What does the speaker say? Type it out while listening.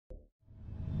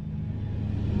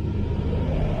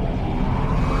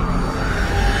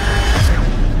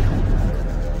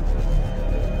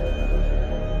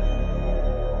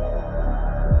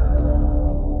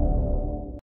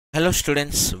Hello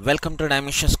students, welcome to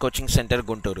Dimensions Coaching Center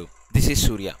Guntur. This is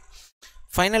Surya.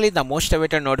 Finally, the most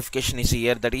awaited notification is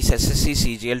here, that is SSC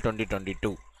CGL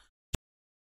 2022.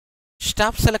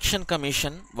 Staff Selection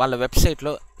Commission వాళ్ళ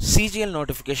వెబ్సైట్లో CGL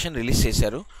notification release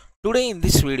చేశారు. Today in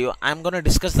this video, I am going to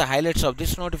discuss the highlights of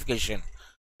this notification.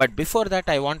 But before that,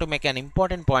 I want to make an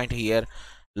important point here.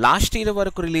 Last year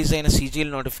వరకు release అయిన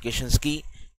CGL notifications కి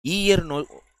ఈ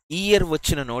year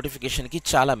వచ్చిన notification కి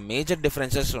చాలా major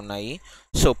differences ఉన్నాయి.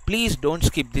 So please don't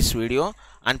skip this video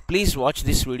and please watch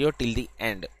this video till the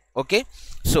end. Okay,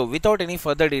 so without any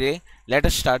further delay let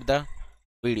us start the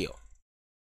video.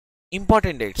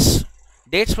 Important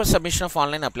dates for submission of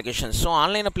online application. So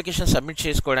online application submit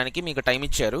చేసుకోవడానికి మీకు time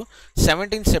ఇచ్చారు.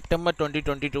 17 September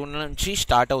 2022 నుంచి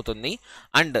start అవుతుంది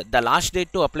and the last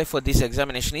date to apply for this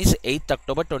examination is 8th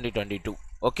October 2022.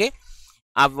 Okay,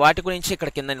 వాటి గురించి ఇక్కడ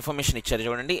కింద information ఇచ్చారు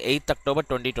చూడండి, 8th October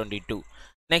 2022.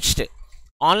 Next,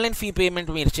 online fee payment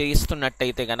మీరు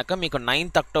చేయిస్తున్నట్టయితే కనుక మీకు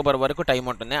 9th October వరకు టైం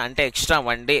ఉంటుంది. అంటే ఎక్స్ట్రా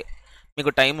 1 day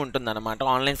మీకు టైం ఉంటుందన్నమాట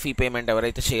ఆన్లైన్ ఫీ పేమెంట్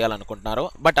ఎవరైతే చేయాలనుకుంటున్నారో.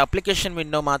 బట్ అప్లికేషన్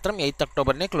విండో మాత్రం 8th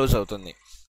October క్లోజ్ అవుతుంది.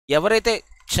 ఎవరైతే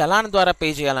చలాన్ ద్వారా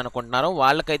పే చేయాలనుకుంటున్నారో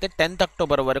వాళ్ళకైతే 10th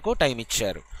October వరకు టైం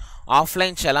ఇచ్చారు.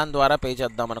 ఆఫ్లైన్ చలాన్ ద్వారా పే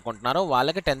చేద్దాం అనుకుంటున్నారో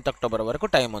వాళ్ళకి 10th October వరకు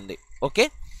టైం ఉంది. ఓకే,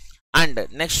 అండ్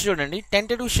నెక్స్ట్ చూడండి,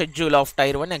 tentative schedule of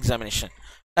tyre 1 examination.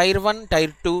 Tyre 1,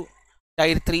 tyre 2,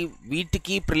 tyre 3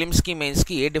 వీటికి ప్రిలిమ్స్కి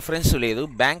మెయిన్స్కి ఏ డిఫరెన్స్ లేదు.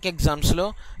 బ్యాంక్ ఎగ్జామ్స్లో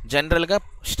జనరల్గా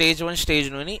స్టేజ్ 1,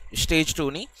 స్టేజ్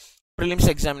 2ని ప్రిలిమ్స్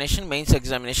ఎగ్జామినేషన్, మెయిన్స్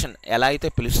ఎగ్జామినేషన్ ఎలా అయితే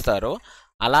పిలుస్తారో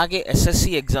అలాగే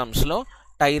ఎస్ఎస్సి ఎగ్జామ్స్లో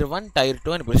టైర్ 1, టైర్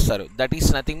 2 అని పిలుస్తారు. That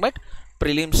is nothing but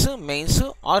prelims, mains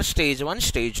are stage 1,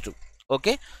 stage 2.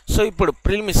 Okay, so ఇప్పుడు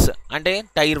ప్రిలిమ్స్ అంటే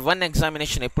టైర్ 1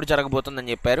 ఎగ్జామినేషన్ ఎప్పుడు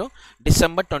జరగబోతుందని చెప్పారు,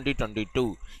 December 2022.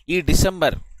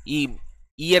 ఈ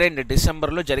ఇయర్ ఎండ్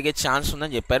డిసెంబర్లో జరిగే ఛాన్స్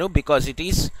ఉందని చెప్పారు. Because it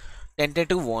is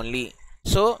tentative only.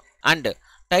 So and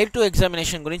tyre 2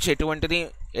 examination గురించి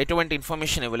ఎటువంటి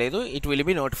ఇన్ఫర్మేషన్ ఇవ్వలేదు. It will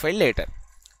be notified later.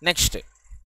 Next,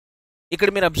 ఇక్కడ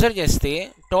మీరు అబ్జర్వ్ చేస్తే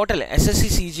టోటల్ ఎస్ఎస్సి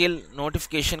CGL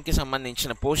నోటిఫికేషన్కి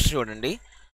సంబంధించిన పోస్ట్ చూడండి.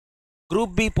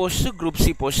 Group B post, group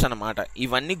C post అనమాట.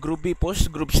 ఇవన్నీ group B post,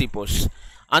 group C post.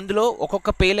 అందులో ఒక్కొక్క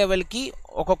పే లెవెల్కి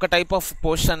ఒక్కొక్క టైప్ ఆఫ్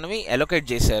పోస్ట్ అన్నవి అలొకేట్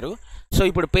చేశారు. సో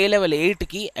ఇప్పుడు pay level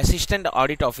 8కి assistant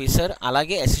audit officer,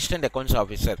 అలాగే అసిస్టెంట్ అకౌంట్స్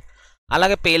ఆఫీసర్,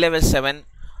 అలాగే పే లెవెల్ 7,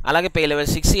 అలాగే పే లెవెల్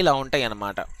 6 ఇలా ఉంటాయి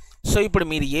అన్నమాట. సో ఇప్పుడు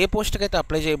మీరు ఏ పోస్ట్కి అయితే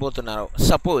అప్లై చేయబోతున్నారో,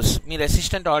 సపోజ్ మీరు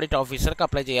అసిస్టెంట్ ఆడిట్ ఆఫీసర్కి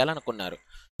అప్లై చేయాలనుకున్నారు.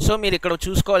 సో మీరు ఇక్కడ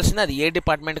చూసుకోవాల్సింది అది ఏ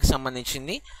డిపార్ట్మెంట్కి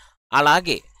సంబంధించింది.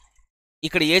 అలాగే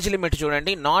ఇక్కడ ఏజ్ లిమిట్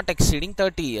చూడండి, నాట్ ఎక్సీడింగ్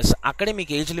 30 years. అక్కడే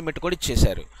మీకు ఏజ్ లిమిట్ కూడా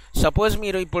ఇచ్చేశారు. సపోజ్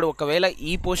మీరు ఇప్పుడు ఒకవేళ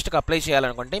ఈ పోస్ట్కి అప్లై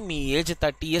చేయాలనుకుంటే మీ ఏజ్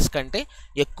 30 years కంటే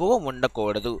ఎక్కువ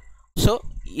ఉండకూడదు. సో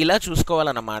ఇలా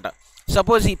చూసుకోవాలన్నమాట.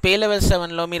 సపోజ్ ఈ పే లెవెల్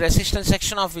 7లో మీరు అసిస్టెంట్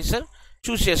సెక్షన్ ఆఫీసర్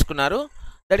చూస్ చేసుకున్నారు.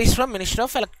 That is from minister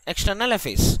of external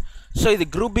affairs. So ఇది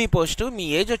గ్రూప్ బి పోస్టు. మీ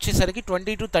ఏజ్ వచ్చేసరికి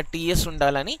 20 to 30 years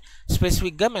ఉండాలని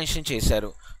స్పెసిఫిక్గా మెన్షన్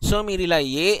చేశారు. సో మీరు ఇలా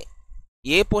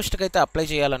ఏ పోస్ట్కి అయితే అప్లై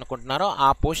చేయాలనుకుంటున్నారో ఆ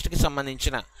పోస్ట్కి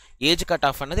సంబంధించిన ఏజ్ కట్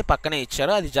ఆఫ్ అన్నది పక్కనే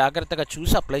ఇచ్చారో అది జాగ్రత్తగా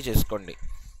చూసి అప్లై చేసుకోండి.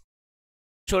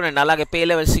 చూడండి, అలాగే పే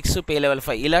లెవెల్ 6, పే లెవెల్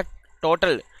 5 ఇలా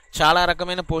టోటల్ చాలా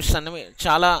రకమైన పోస్ట్స్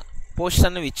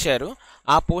అన్నవి ఇచ్చారు.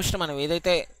 ఆ పోస్ట్ మనం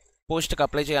ఏదైతే పోస్ట్కి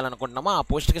అప్లై చేయాలనుకుంటున్నామో ఆ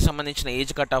పోస్ట్కి సంబంధించిన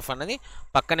ఏజ్ కట్ ఆఫ్ అన్నది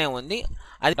పక్కనే ఉంది.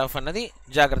 అది కట్ ఆఫ్ అన్నది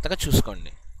జాగ్రత్తగా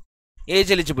చూసుకోండి.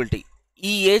 Age eligibility.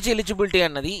 ఈ ఏజ్ ఎలిజిబిలిటీ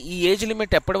అన్నది, ఈ ఏజ్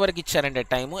లిమిట్ ఎప్పటి వరకు ఇచ్చారంటే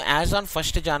time as on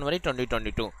 1st January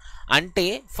 2022. అంటే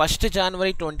 1st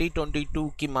January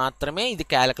 2022కి మాత్రమే ఇది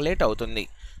క్యాలిక్యులేట్ అవుతుంది.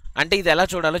 అంటే ఇది ఎలా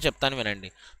చూడాలో చెప్తాను వినండి.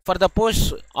 For the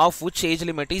post of which age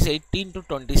limit is 18 to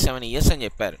 27 years అని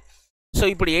చెప్పారు. సో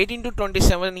ఇప్పుడు 18 to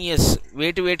 27 years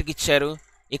వేటికి ఇచ్చారు,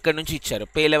 ఇక్కడ నుంచి ఇచ్చారు,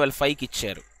 పే లెవెల్ 5కి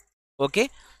ఇచ్చారు. ఓకే,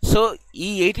 సో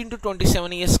ఈ 18 to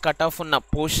 27 years కట్ ఆఫ్ ఉన్న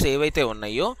పోస్ట్స్ ఏవైతే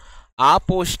ఉన్నాయో ఆ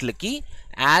పోస్టులకి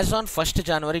యాజ్ ఆన్ 1st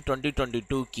January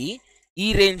 2022కి ఈ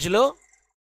రేంజ్లో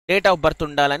డేట్ ఆఫ్ బర్త్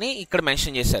ఉండాలని ఇక్కడ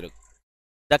మెన్షన్ చేశారు.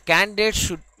 The candidate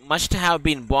must have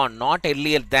been Born not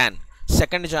earlier than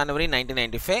 2nd January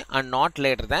 1995 and not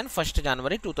later than 1st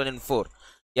January 2004.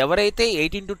 ఎవరైతే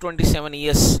 18 to 27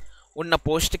 years ఉన్న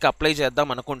పోస్ట్కి అప్లై చేద్దాం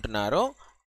అనుకుంటున్నారో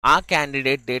ఆ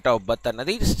క్యాండిడేట్ డేట్ ఆఫ్ బర్త్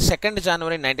అన్నది 2nd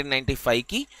January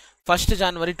 1995కి 1st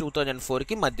January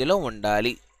 2004కి మధ్యలో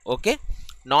ఉండాలి. Okay,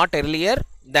 not earlier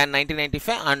than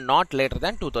 1995 and not later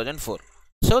than 2004.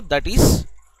 So that is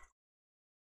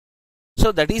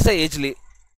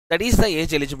the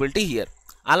age eligibility here.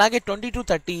 అలాగే 20 to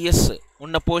 30 years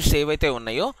ఉన్న పోస్ట్ ఏవైతే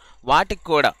ఉన్నాయో వాటికి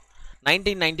కూడా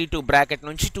 1992 బ్రాకెట్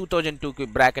నుంచి 2002కి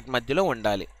బ్రాకెట్ మధ్యలో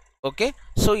ఉండాలి. ఓకే,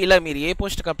 సో ఇలా మీరు ఏ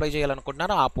పోస్ట్కి అప్లై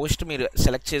చేయాలనుకుంటున్నారో ఆ పోస్ట్ మీరు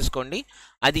సెలెక్ట్ చేసుకోండి.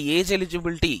 అది ఏజ్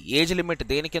ఎలిజిబిలిటీ, ఏజ్ లిమిట్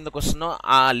దేని కిందకు వస్తుందో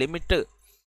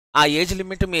ఆ ఏజ్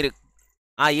లిమిట్ మీరు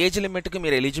ఆ ఏజ్ లిమిట్కి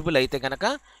మీరు ఎలిజిబుల్ అయితే కనుక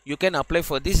you can apply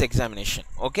for this examination.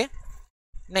 Okay,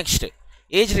 next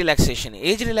age relaxation.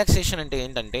 Age relaxation అంటే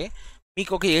ఏంటంటే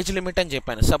మీకు ఒక ఏజ్ లిమిట్ అని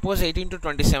చెప్పాను. సపోజ్ 18 to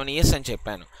 27 years అని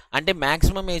చెప్పాను. అంటే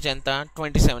మ్యాక్సిమం ఏజ్ ఎంత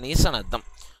 27 years అని అర్థం.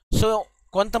 సో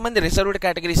కొంతమంది రిజర్వ్డ్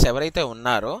కేటగిరీస్ ఎవరైతే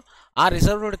ఉన్నారో ఆ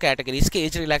రిజర్వ్డ్ కేటగిరీస్కి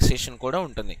ఏజ్ రిలాక్సేషన్ కూడా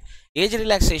ఉంటుంది. ఏజ్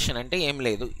రిలాక్సేషన్ అంటే ఏం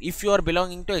లేదు, if you are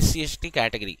belonging to SC/ST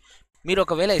category, మీరు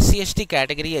ఒకవేళ SC/ST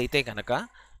కేటగిరీ అయితే కనుక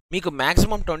మీకు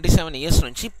మ్యాక్సిమం 27 years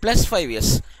నుంచి ప్లస్ 5 years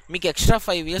మీకు ఎక్స్ట్రా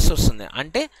 5 years వస్తుంది.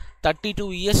 అంటే 32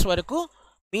 years వరకు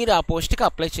మీరు ఆ పోస్ట్కి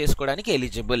అప్లై చేసుకోవడానికి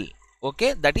eligible. Okay,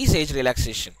 that is age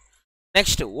relaxation.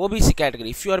 Next OBC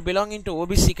category. If you are belonging to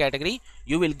OBC category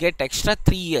you will get extra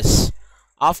 3 years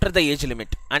after the age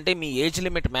limit. అంటే మీ age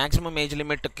limit maximum age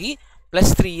లిమిట్కి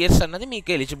plus 3 years అన్నది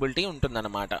మీకు eligibility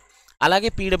ఉంటుందన్నమాట. అలాగే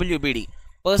PWBD,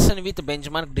 person with bench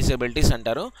mark disabilities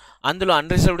అంటారు. అందులో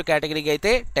unreserved కేటగిరీకి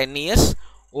అయితే 10 years,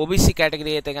 OBC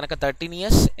category అయితే కనుక 13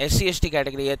 years, SC/ST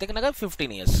కేటగిరీ అయితే కనుక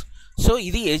 15 years. సో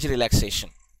ఇది age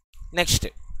relaxation. Next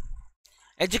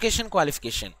education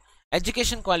qualification.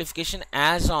 Education qualification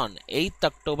as on 8th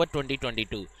October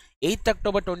 2022. 8th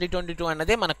October 2022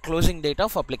 అన్నదే మన క్లోజింగ్ డేట్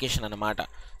ఆఫ్ అప్లికేషన్ అనమాట.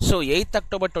 సో 8th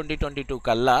October 2022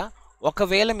 కల్లా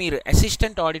ఒకవేళ మీరు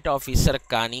అసిస్టెంట్ ఆడిట్ ఆఫీసర్కి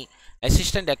కానీ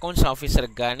అసిస్టెంట్ అకౌంట్స్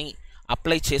ఆఫీసర్కి కానీ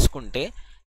అప్లై చేసుకుంటే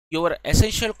your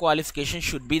essential qualification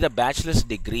should be the bachelors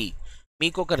degree.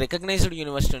 మీకు ఒక రికగ్నైజ్డ్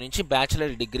యూనివర్సిటీ నుంచి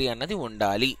బ్యాచిలర్ డిగ్రీ అన్నది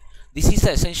ఉండాలి. This is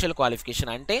the essential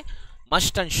qualification. అంటే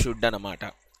మస్ట్ అండ్ షుడ్ అనమాట.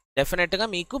 డెఫినెట్గా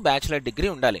మీకు బ్యాచిలర్ డిగ్రీ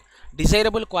ఉండాలి.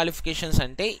 డిజైరబుల్ క్వాలిఫికేషన్స్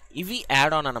అంటే ఇవి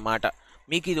యాడ్ ఆన్ అనమాట.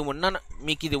 మీకు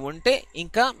ఇది ఉంటే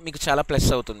ఇంకా మీకు చాలా ప్లస్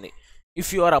అవుతుంది. If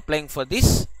you are applying for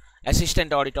this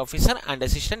assistant audit officer and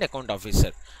assistant account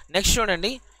officer. Next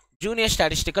చూడండి జూనియర్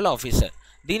స్టాటిస్టికల్ ఆఫీసర్.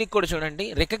 దీనికి కూడా చూడండి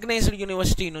రికగ్నైజ్డ్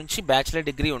యూనివర్సిటీ నుంచి బ్యాచిలర్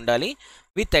డిగ్రీ ఉండాలి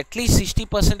with at least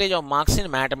 60% of marks in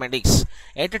mathematics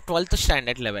at 12th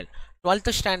standard level.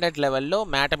 12th standard లెవెల్లో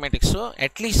mathematics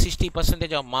at least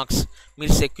 60% of marks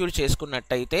మీరు secure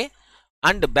చేసుకున్నట్టయితే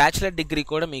and bachelor degree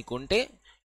కూడా మీకు ఉంటే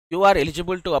you are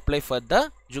eligible to apply for the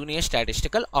junior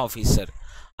statistical officer.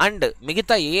 And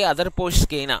మిగతా ఏ other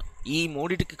పోస్ట్కి అయినా, ఈ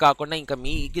మూడిటికి కాకుండా ఇంకా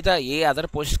మిగతా ఏ అదర్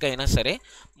పోస్ట్కి అయినా సరే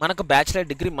మనకు bachelor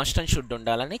degree must and should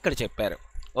ఉండాలని ఇక్కడ చెప్పారు.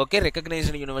 ఓకే,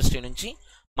 రికగ్నైజ్డ్ యూనివర్సిటీ నుంచి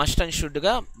మస్ట్ అండ్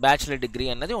షుడ్గా బ్యాచిలర్ డిగ్రీ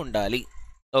అన్నది ఉండాలి.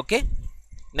 ఓకే,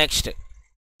 నెక్స్ట్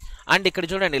అండ్ ఇక్కడ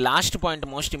చూడండి last point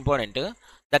most important,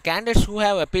 the candidates who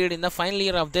have appeared in the final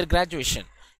year of their graduation.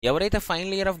 ఎవరైతే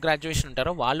final year of graduation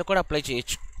ఉంటారో వాళ్ళు కూడా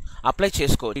అప్లై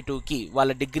చేసుకో 22కి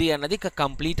వాళ్ళ డిగ్రీ అన్నది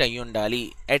కంప్లీట్ అయ్యి ఉండాలి.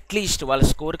 అట్లీస్ట్ వాళ్ళ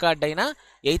స్కోర్ కార్డ్ అయినా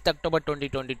 8th October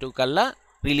 2022 కల్లా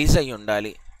రిలీజ్ అయ్యి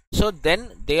ఉండాలి. So then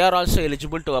they are also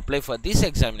eligible to apply for this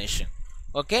examination.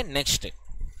 Okay, next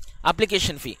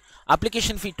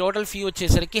application fee total fee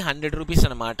వచ్చేసరికి 100 rupees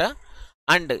అనమాట.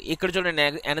 అండ్ ఇక్కడ చూడండి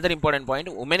another important point,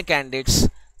 women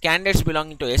candidates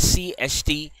belonging to SC, ST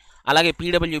అలాగే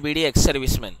PWBD ex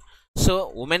service men. So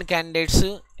women candidates,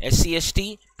 SC, ST,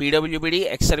 PWBD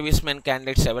ex service men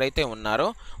candidates ఎవరైతే ఉన్నారో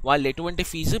వాళ్ళు ఎటువంటి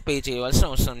fee pay చేయవలసిన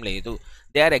అవసరం లేదు.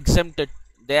 They are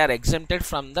exempted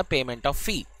from the payment of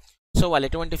fee. So వాళ్ళు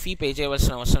ఎటువంటి ఫీ పే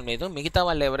చేయవలసిన అవసరం లేదు. మిగతా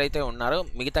వాళ్ళు ఎవరైతే ఉన్నారో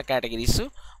మిగతా కేటగిరీస్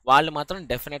వాళ్ళు మాత్రం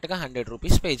డెఫినెట్గా 100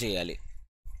 rupees పే చేయాలి.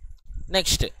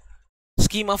 Next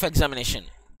scheme of examination.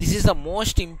 This is the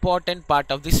most important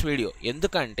part of this video.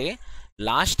 ఎందుకంటే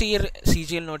లాస్ట్ ఇయర్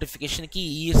CGL నోటిఫికేషన్కి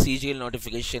ఈ ఇయర్ CGL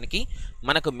నోటిఫికేషన్కి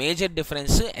మనకు మేజర్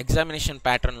డిఫరెన్స్ ఎగ్జామినేషన్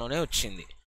ప్యాటర్న్లోనే వచ్చింది.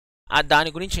 దాని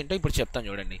గురించి ఏంటో ఇప్పుడు చెప్తాను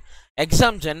చూడండి.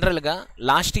 ఎగ్జామ్ జనరల్గా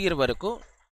లాస్ట్ ఇయర్ వరకు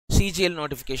CGL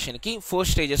నోటిఫికేషన్కి 4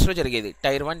 stagesలో జరిగేది.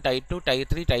 Tier 1, Tier 2, Tier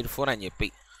 3, Tier 4 అని చెప్పి.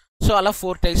 సో అలా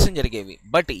 4 types జరిగేవి.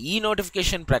 బట్ ఈ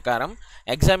నోటిఫికేషన్ ప్రకారం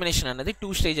ఎగ్జామినేషన్ అనేది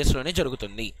 2 stagesలోనే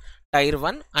జరుగుతుంది, Tier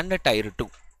 1 అండ్ Tier 2.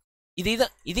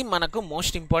 ఇది మనకు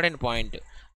most important point.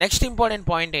 Next important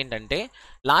point ఏంటంటే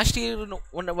లాస్ట్ ఇయర్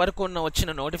వరకు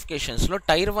వచ్చిన నోటిఫికేషన్స్లో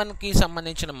Tier 1కి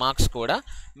సంబంధించిన మార్క్స్ కూడా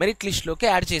మెరిట్ లిస్ట్లోకి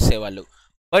యాడ్ చేసేవాళ్ళు.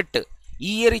 బట్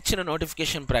ఈ ఇయర్ ఇచ్చిన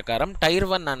నోటిఫికేషన్ ప్రకారం Tier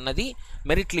 1 అన్నది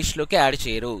మెరిట్ లిస్ట్లోకి యాడ్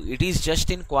చేయరు. It is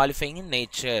just in qualifying in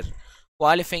nature.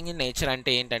 Qualifying in nature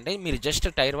అంటే ఏంటంటే మీరు జస్ట్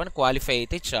Tier 1 క్వాలిఫై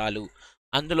అయితే చాలు,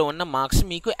 అందులో ఉన్న మార్క్స్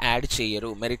మీకు యాడ్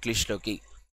చేయరు మెరిట్ లిస్ట్లోకి.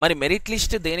 మరి మెరిట్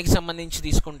లిస్ట్ దేనికి సంబంధించి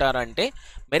తీసుకుంటారంటే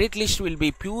merit list will be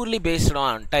purely based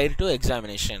on Tier 2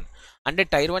 examination. అంటే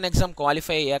Tier 1 ఎగ్జామ్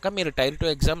క్వాలిఫై అయ్యాక మీరు Tier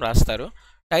 2 ఎగ్జామ్ రాస్తారు.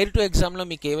 Tier 2 ఎగ్జామ్లో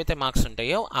మీకు ఏవైతే మార్క్స్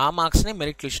ఉంటాయో ఆ మార్క్స్ని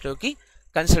మెరిట్ లిస్ట్లోకి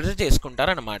కన్సిడర్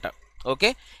చేసుకుంటారనమాట. ఓకే,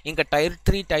 ఇంకా Tier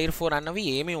 3, Tier 4 అన్నవి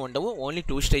ఏమీ ఉండవు, ఓన్లీ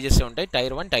 2 stages ఉంటాయి,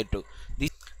 Tier 1, Tier 2.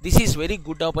 This is very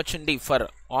good opportunity for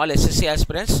all SSC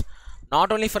aspirants,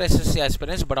 not only for SSC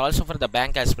aspirants but also for the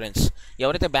bank aspirants.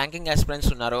 ఎవరైతే బ్యాంకింగ్ aspirants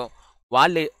ఉన్నారో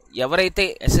వాళ్ళు ఎవరైతే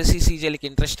SSC సీజీఎల్కి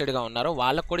ఇంట్రెస్టెడ్గా ఉన్నారో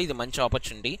వాళ్ళకు కూడా ఇది మంచి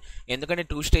ఆపర్చునిటీ. ఎందుకంటే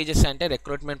 2 స్టేజెస్ అంటే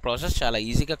రిక్రూట్మెంట్ ప్రాసెస్ చాలా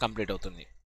ఈజీగా కంప్లీట్ అవుతుంది.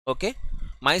 Okay,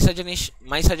 my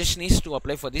suggestion is to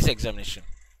apply for this examination.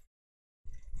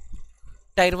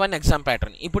 Tyre 1 exam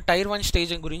pattern. ఇప్పుడు టైర్ 1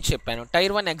 స్టేజ్ గురించి చెప్పాను.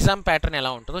 టైర్ 1 ఎగ్జామ్ ప్యాటర్న్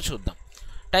ఎలా ఉంటుందో చూద్దాం.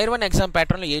 టైర్ 1 ఎగ్జామ్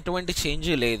ప్యాటర్న్లో ఎటువంటి చేంజ్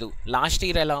లేదు. లాస్ట్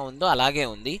ఇయర్ ఎలా ఉందో అలాగే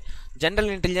ఉంది. General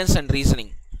intelligence and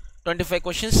reasoning 25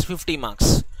 questions 50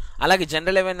 marks. అలాగే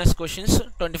general awareness questions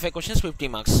 25 questions 50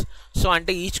 marks. So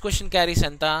అంటే ఈచ్ క్వశ్చన్ క్యారీస్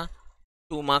ఎంత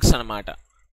 2 మార్క్స్ అనమాట.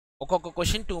 ఒక్కొక్క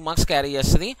క్వశ్చన్ 2 మార్క్స్ క్యారీ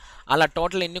చేస్తుంది. అలా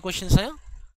టోటల్ ఎన్ని క్వశ్చన్స్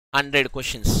 100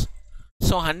 క్వశ్చన్స్.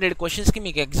 సో 100 క్వశ్చన్స్కి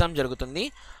మీకు ఎగ్జామ్ జరుగుతుంది.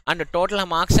 అండ్ టోటల్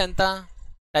మార్క్స్ ఎంత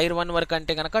టైర్ 1 వరకు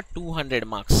అంటే కనుక 200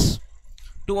 మార్క్స్.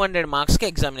 200 మార్క్స్కి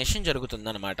ఎగ్జామినేషన్ జరుగుతుంది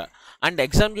అనమాట. అండ్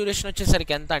ఎగ్జామ్ డ్యూరేషన్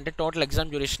వచ్చేసరికి ఎంత అంటే total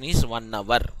exam duration is 1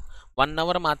 hour. 1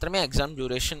 hour మాత్రమే ఎగ్జామ్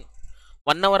డ్యూరేషన్,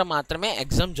 1 అవర్ మాత్రమే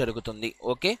ఎగ్జామ్ జరుగుతుంది.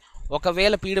 ఓకే,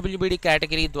 ఒకవేళ పీడబ్ల్యూబీడీ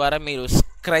కేటగిరీ ద్వారా మీరు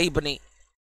స్క్రైబ్ని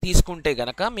తీసుకుంటే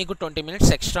కనుక మీకు 20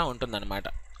 మినిట్స్ ఎక్స్ట్రా ఉంటుందన్నమాట.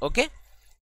 Okay,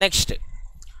 next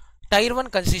tyre 1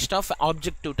 consist of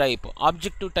objective type.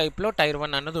 Objective టైప్లో టైర్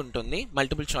 1 అన్నది ఉంటుంది.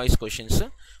 Multiple choice questions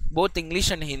both English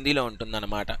and హిందీలో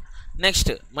ఉంటుందన్నమాట. Next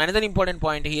another important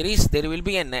point here is there will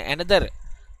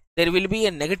be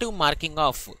a negative marking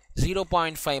of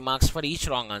 0.5 marks for each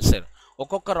wrong answer.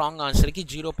 ఒక్కొక్క wrong ఆన్సర్కి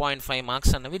 0.5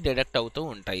 marks అన్నవి deduct అవుతూ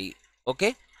ఉంటాయి. Okay,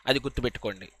 అది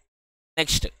గుర్తుపెట్టుకోండి.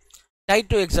 Next tyre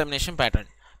 2 examination pattern.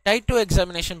 Tyre 2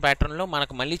 examination ప్యాటర్న్లో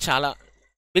మనకు మళ్ళీ చాలా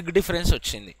బిగ్ డిఫరెన్స్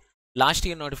వచ్చింది లాస్ట్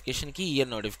ఇయర్ నోటిఫికేషన్కి ఈ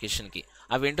ఇయర్ నోటిఫికేషన్కి.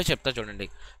 అవేంటో చెప్తా చూడండి.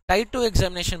 టైర్ 2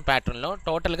 ఎగ్జామినేషన్ ప్యాటర్న్లో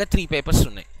టోటల్గా 3 పేపర్స్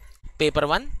ఉన్నాయి. పేపర్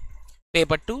 1,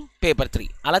 పేపర్ 2, పేపర్ 3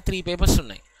 అలా 3 పేపర్స్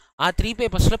ఉన్నాయి. ఆ 3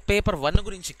 పేపర్స్లో పేపర్ 1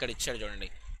 గురించి ఇక్కడ ఇచ్చాడు చూడండి.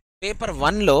 పేపర్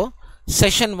 1లో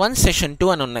సెషన్ 1, సెషన్ 2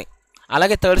 అని ఉన్నాయి.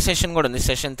 అలాగే థర్డ్ సెషన్ కూడా ఉంది,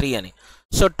 సెషన్ 3 అని.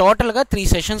 సో టోటల్గా 3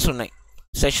 సెషన్స్ ఉన్నాయి.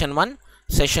 Session 1,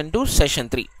 session 2, session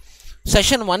 3.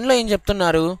 సెషన్ 1లో ఏం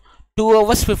చెప్తున్నారు 2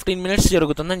 hours 15 minutes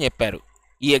జరుగుతుందని చెప్పారు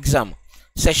ఈ ఎగ్జామ్.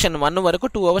 సెషన్ 1 వరకు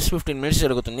 2 hours 15 minutes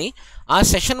జరుగుతుంది. ఆ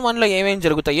సెషన్ 1లో ఏమేమి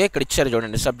జరుగుతాయో ఇక్కడ ఇచ్చారు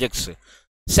చూడండి సబ్జెక్ట్స్.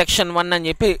 సెక్షన్ 1 అని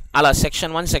చెప్పి అలా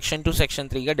సెక్షన్ 1, సెక్షన్ 2, సెక్షన్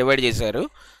 3గా డివైడ్ చేశారు.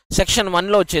 సెక్షన్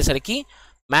 1లో వచ్చేసరికి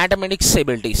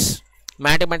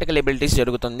మ్యాథమెటికల్ ఎబిలిటీస్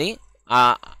జరుగుతుంది.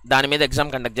 దాని మీద ఎగ్జామ్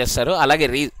కండక్ట్ చేస్తారు. అలాగే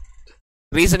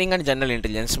రీజనింగ్ అండ్ జనరల్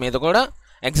ఇంటెలిజెన్స్ మీద కూడా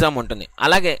ఎగ్జామ్ ఉంటుంది.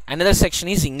 అలాగే another section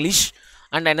is English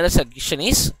and another section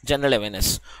is general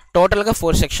awareness. టోటల్గా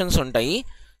 4 సెక్షన్స్ ఉంటాయి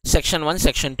సెక్షన్ 1,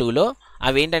 సెక్షన్ 2లో.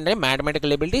 అవి ఏంటంటే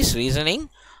mathematical abilities, reasoning,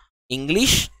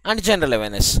 English and general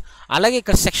awareness. అలాగే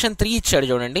ఇక్కడ సెక్షన్ 3 ఇచ్చాడు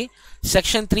చూడండి.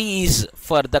 Section 3 is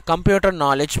for the computer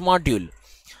knowledge module.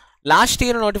 Last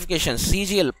year notifications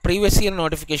CGL previous year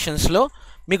నోటిఫికేషన్స్లో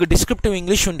మీకు డిస్క్రిప్టివ్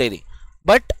ఇంగ్లీష్ ఉండేది.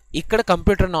 బట్ ఇక్కడ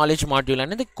కంప్యూటర్ నాలెడ్జ్ మాడ్యూల్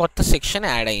అనేది కొత్త సెక్షన్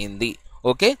యాడ్ అయ్యింది.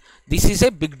 Okay, this is a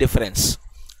big difference.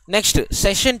 Next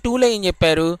session 2లో ఏం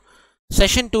చెప్పారు,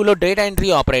 సెషన్ 2లో data entry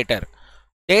operator,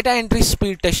 data entry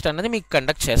speed test అన్నది మీకు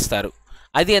కండక్ట్ చేస్తారు.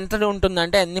 అది ఎంత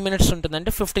ఉంటుందంటే ఎన్ని మినిట్స్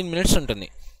ఉంటుందంటే 15 minutes ఉంటుంది.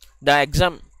 The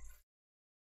exam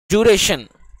duration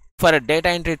for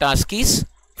data entry task is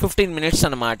 15 minutes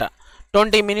అనమాట.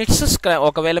 20 minutes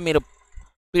ఒకవేళ మీరు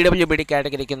పీడబ్ల్యూబీడీ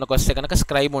కేటగిరీ కిందకు వస్తే కనుక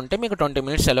స్క్రైబ్ ఉంటే మీకు 20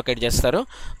 minutes అలొకేట్ చేస్తారు.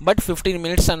 బట్ 15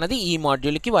 minutes అన్నది ఈ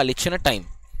మాడ్యూల్కి వాళ్ళు ఇచ్చిన టైం.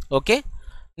 ఓకే,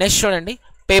 నెక్స్ట్ చూడండి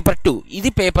పేపర్ 2. ఇది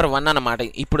పేపర్ 1 అన్నమాట.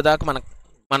 ఇప్పుడు దాకా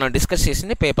మనం డిస్కస్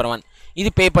చేసింది పేపర్ 1.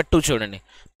 ఇది పేపర్ 2 చూడండి.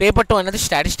 పేపర్ 2 అనేది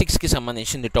స్టాటిస్టిక్స్కి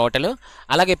సంబంధించింది టోటల్.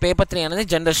 అలాగే పేపర్ 3 అనేది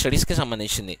జనరల్ స్టడీస్కి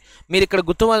సంబంధించింది. మీరు ఇక్కడ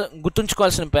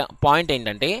గుర్తుంచుకోవాల్సిన పాయింట్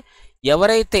ఏంటంటే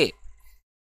ఎవరైతే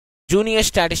జూనియర్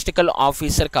స్టాటిస్టికల్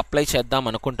ఆఫీసర్కి అప్లై చేద్దాం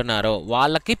అనుకుంటున్నారో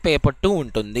వాళ్ళకి పేపర్ 2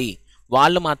 ఉంటుంది.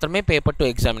 వాళ్ళు మాత్రమే పేపర్ 2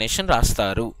 ఎగ్జామినేషన్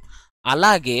రాస్తారు.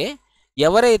 అలాగే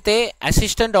ఎవరైతే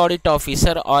assistant audit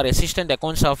officer or assistant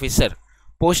accounts officer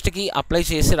పోస్ట్కి అప్లై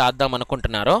చేసి రాద్దాం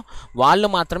అనుకుంటున్నారో వాళ్ళు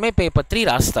మాత్రమే పేపర్ 3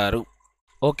 రాస్తారు.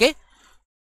 ఓకే,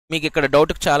 మీకు ఇక్కడ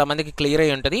డౌట్ చాలామందికి క్లియర్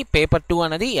అయి ఉంటుంది. పేపర్ 2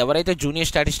 అనేది ఎవరైతే జూనియర్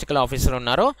స్టాటిస్టికల్ ఆఫీసర్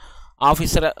ఉన్నారో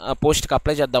ఆఫీసర్ పోస్ట్కి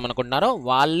అప్లై చేద్దాం అనుకుంటున్నారో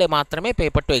వాళ్ళే మాత్రమే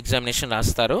పేపర్ 2 ఎగ్జామినేషన్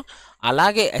రాస్తారు.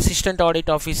 అలాగే assistant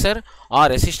audit officer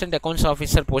or assistant accounts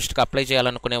officer పోస్ట్కి అప్లై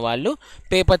చేయాలనుకునే వాళ్ళు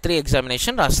పేపర్ 3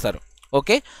 ఎగ్జామినేషన్ రాస్తారు.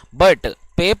 ఓకే, బట్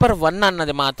పేపర్ 1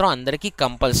 అన్నది మాత్రం అందరికీ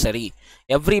compulsory.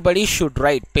 Everybody should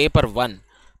write paper 1.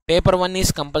 Paper 1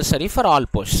 is compulsory for all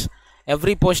posts.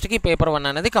 Every పోస్ట్కి పేపర్ 1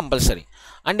 అనేది కంపల్సరీ.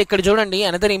 అండ్ ఇక్కడ చూడండి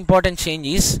అనదర్ ఇంపార్టెంట్ చేంజ్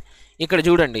ఈజ్ ఇక్కడ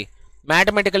చూడండి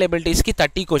మ్యాథమెటికల్ ఎబిలిటీస్కి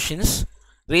 30 questions,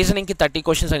 రీజనింగ్కి 30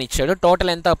 questions అని ఇచ్చాడు.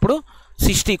 టోటల్ ఎంత అప్పుడు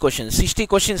 60 questions. 60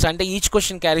 questions అంటే ఈచ్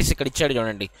క్వశ్చన్ క్యారీస్ ఇక్కడ ఇచ్చాడు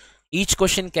చూడండి. Each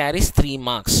question carries 3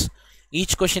 marks.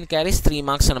 Each question carries 3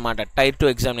 marks అనమాట టైర్ 2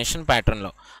 ఎగ్జామినేషన్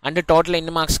ప్యాటర్న్లో. అంటే టోటల్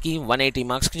ఎన్ని మార్క్స్కి 180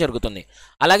 marksకి జరుగుతుంది.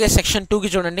 అలాగే సెక్షన్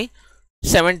 2కి చూడండి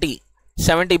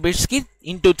 70 bitsకి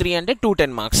ఇంటూ 3 అంటే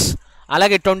 210 marks.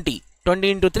 అలాగే 20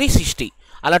 20 into 3 60.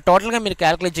 అలా టోటల్గా మీరు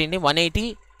క్యాలిక్యులేట్ చేయండి. 180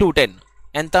 210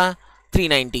 ఎంత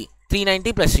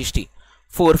 390 ప్లస్ 60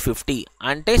 450.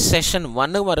 అంటే సెషన్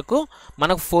 1 వరకు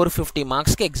మనకు 450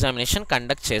 మార్క్స్కి ఎగ్జామినేషన్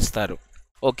కండక్ట్ చేస్తారు.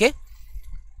 Okay,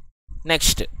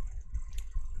 next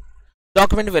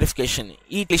document verification.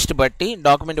 ఈ లిస్ట్ బట్టి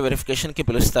డాక్యుమెంట్ వెరిఫికేషన్కి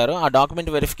పిలుస్తారు. ఆ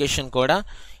డాక్యుమెంట్ వెరిఫికేషన్ కూడా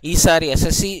ఈసారి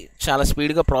ఎస్ఎస్సి చాలా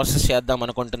స్పీడ్గా ప్రాసెస్ చేద్దాం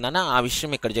అనుకుంటుందని ఆ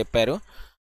విషయం ఇక్కడ చెప్పారు.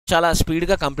 చాలా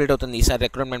స్పీడ్గా కంప్లీట్ అవుతుంది ఈసారి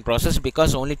recruitment process,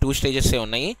 because only 2 stages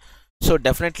ఉన్నాయి. So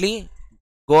definitely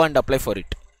go and apply for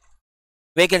it.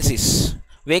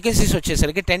 Vacancies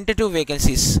వచ్చేసరికి టెంటేటివ్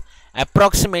వేకెన్సీస్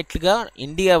అప్రాక్సిమేట్గా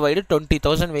ఇండియా వైడ్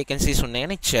 20,000 వేకెన్సీస్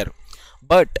ఉన్నాయని ఇచ్చారు.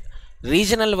 బట్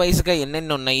రీజనల్ వైజ్గా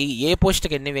ఎన్నెన్ని ఉన్నాయి, ఏ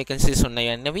పోస్ట్కి ఎన్ని వేకెన్సీస్ ఉన్నాయి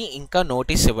అన్నవి ఇంకా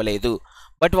నోటీస్ ఇవ్వలేదు.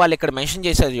 బట్ వాళ్ళు ఇక్కడ మెన్షన్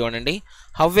చేశారు చూడండి,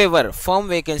 however firm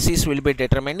vacancies will be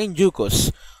determined in due course.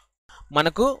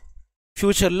 మనకు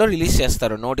ఫ్యూచర్లో రిలీజ్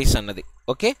చేస్తారు నోటీస్ అన్నది.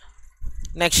 Okay,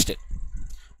 next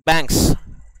banks.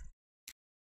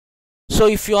 So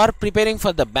if you are preparing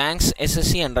for the banks,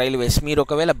 SSC and railways, మీరు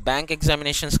ఒకవేళ బ్యాంక్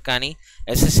ఎగ్జామినేషన్స్ కానీ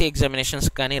ఎస్ఎస్సి ఎగ్జామినేషన్స్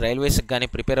కానీ రైల్వేస్కి కానీ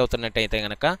ప్రిపేర్ అవుతున్నట్టయితే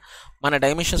కనుక మన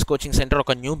డైమెన్షన్స్ కోచింగ్ సెంటర్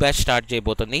ఒక న్యూ బ్యాచ్ స్టార్ట్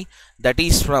చేయబోతుంది. That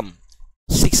is from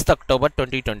 6th October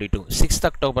 2022. 6th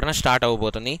Octoberన start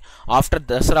అవ్వబోతుంది. After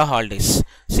Dasara holidays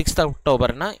 6th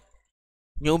Octoberన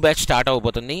new batch start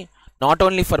అవ్వబోతుంది. నాట్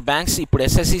ఓన్లీ ఫర్ బ్యాంక్స్, ఇప్పుడు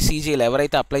ఎస్ఎస్సి CGL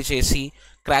ఎవరైతే అప్లై చేసి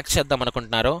క్రాక్ చేద్దాం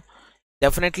అనుకుంటున్నారో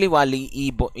డెఫినెట్లీ వాళ్ళు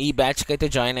ఈ బ్యాచ్కి అయితే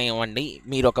జాయిన్ అవ్వండి.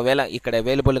 మీరు ఒకవేళ ఇక్కడ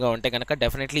అవైలబుల్గా ఉంటే కనుక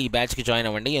డెఫినెట్లీ ఈ బ్యాచ్కి జాయిన్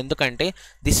అవ్వండి. ఎందుకంటే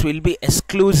this will be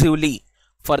exclusively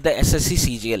for the SSC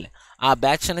CGL. ఆ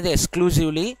బ్యాచ్ అనేది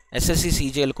ఎక్స్క్లూజివ్లీ SSC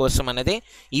CGL కోసం అనేది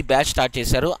ఈ బ్యాచ్ స్టార్ట్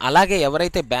చేశారు. అలాగే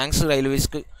ఎవరైతే బ్యాంక్స్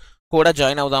రైల్వేస్కి కూడా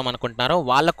జాయిన్ అవుదాం అనుకుంటున్నారో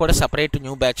వాళ్ళకు కూడా సపరేట్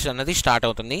న్యూ బ్యాచ్ అనేది స్టార్ట్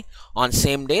అవుతుంది on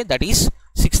same day, that is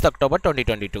 6th October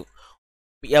 2022.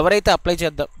 ఎవరైతే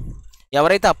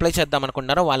అప్లై చేద్దాం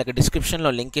అనుకుంటున్నారో వాళ్ళకి డిస్క్రిప్షన్లో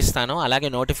లింక్ ఇస్తాను, అలాగే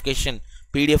నోటిఫికేషన్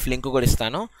PDF లింక్ కూడా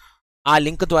ఇస్తాను. ఆ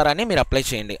లింక్ ద్వారానే మీరు అప్లై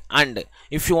చేయండి. And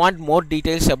if you want more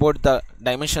details about the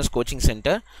dimensions coaching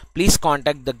centre, please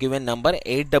contact the given number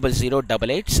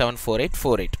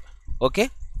 8008874848. Okay,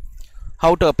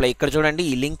 how to apply. ఇక్కడ చూడండి,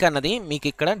 ఈ లింక్ అన్నది మీకు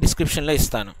ఇక్కడ డిస్క్రిప్షన్లో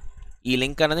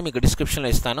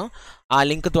ఇస్తాను. ఆ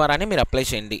లింక్ ద్వారానే మీరు అప్లై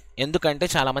చేయండి. ఎందుకంటే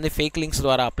చాలామంది ఫేక్ లింక్స్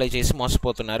ద్వారా అప్లై చేసి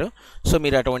మోసపోతున్నారు. సో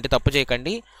మీరు అటువంటి తప్పు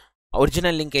చేయకండి.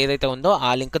 ఒరిజినల్ లింక్ ఏదైతే ఉందో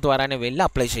ఆ లింక్ ద్వారానే వెళ్ళి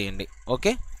అప్లై చేయండి.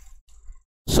 Okay,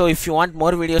 so if you want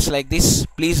more videos like this,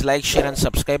 please like, share and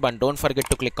subscribe, and don't forget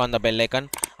to click on the bell icon.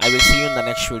 I will see you in the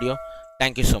next video.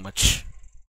 Thank you so much.